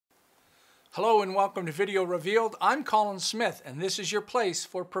Hello and welcome to Video Revealed. I'm Colin Smith and this is your place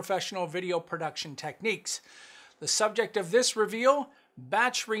for professional video production techniques. The subject of this reveal,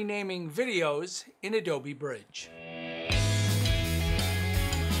 batch renaming videos in Adobe Bridge.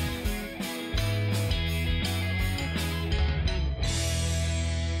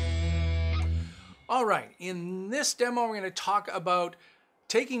 All right, in this demo we're going to talk about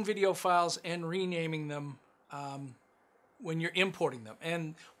taking video files and renaming them when you're importing them.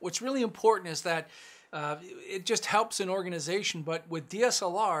 And what's really important is that it just helps an organization, but with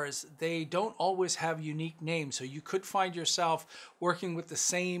DSLRs, they don't always have unique names. So you could find yourself working with the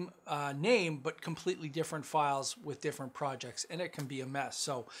same name, but completely different files with different projects, and it can be a mess.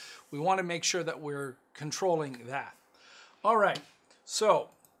 So we want to make sure that we're controlling that. All right, so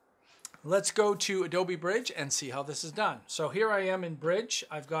let's go to Adobe Bridge and see how this is done. So here I am in Bridge.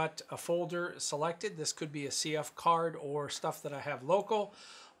 I've got a folder selected. This could be a CF card or stuff that I have local.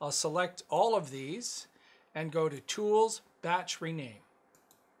 I'll select all of these and go to Tools, Batch Rename.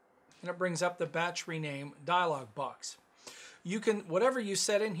 And it brings up the Batch Rename dialog box. You can, whatever you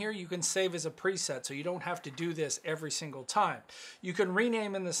set in here, you can save as a preset, so you don't have to do this every single time. You can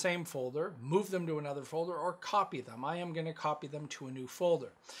rename in the same folder, move them to another folder, or copy them. I am going to copy them to a new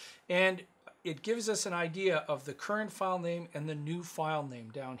folder. And it gives us an idea of the current file name and the new file name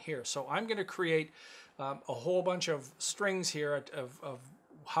down here. So I'm going to create a whole bunch of strings here of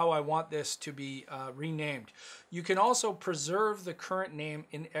how I want this to be renamed. You can also preserve the current name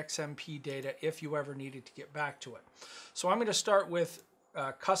in XMP data if you ever needed to get back to it. So I'm going to start with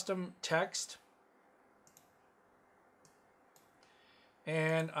custom text,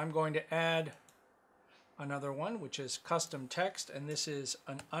 and I'm going to add another one, which is custom text, and this is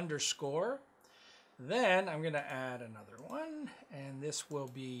an underscore. Then I'm going to add another one, and this will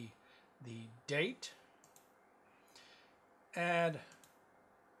be the date. Add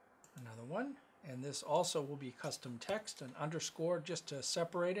another one, and this also will be custom text, an underscore just to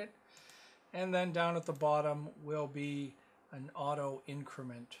separate it. And then down at the bottom will be an auto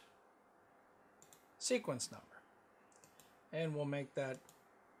increment sequence number. And we'll make that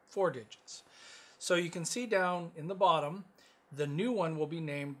 4 digits. So you can see down in the bottom, the new one will be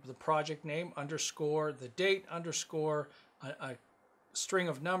named the project name underscore the date underscore a string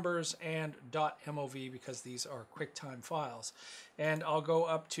of numbers and .mov, because these are QuickTime files. And I'll go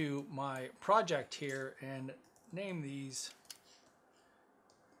up to my project here and name these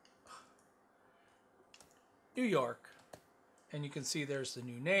New York. And you can see there's the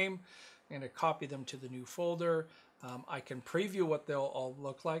new name. I'm going to copy them to the new folder. I can preview what they'll all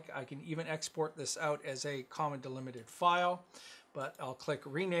look like. I can even export this out as a comma delimited file, but I'll click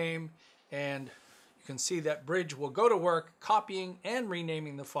rename, and you can see that Bridge will go to work copying and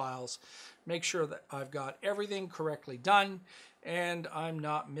renaming the files. Make sure that I've got everything correctly done and I'm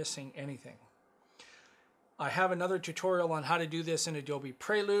not missing anything. I have another tutorial on how to do this in Adobe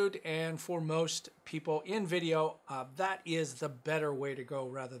Prelude, and for most people in video, that is the better way to go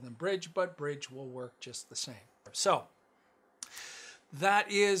rather than Bridge, but Bridge will work just the same. So that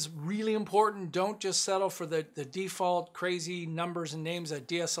is really important. Don't just settle for the default crazy numbers and names that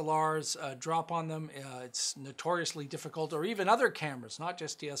DSLRs drop on them. It's notoriously difficult, or even other cameras, not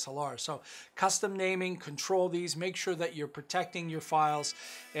just DSLRs. So custom naming, control these, make sure that you're protecting your files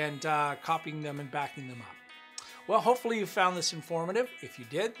and copying them and backing them up. Well, hopefully you found this informative. If you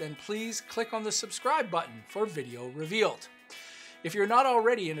did, then please click on the subscribe button for Video Revealed. If you're not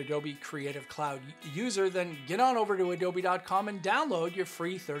already an Adobe Creative Cloud user, then get on over to adobe.com and download your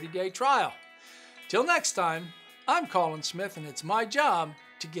free 30-day trial. Till next time, I'm Colin Smith, and it's my job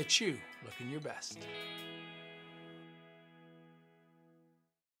to get you looking your best.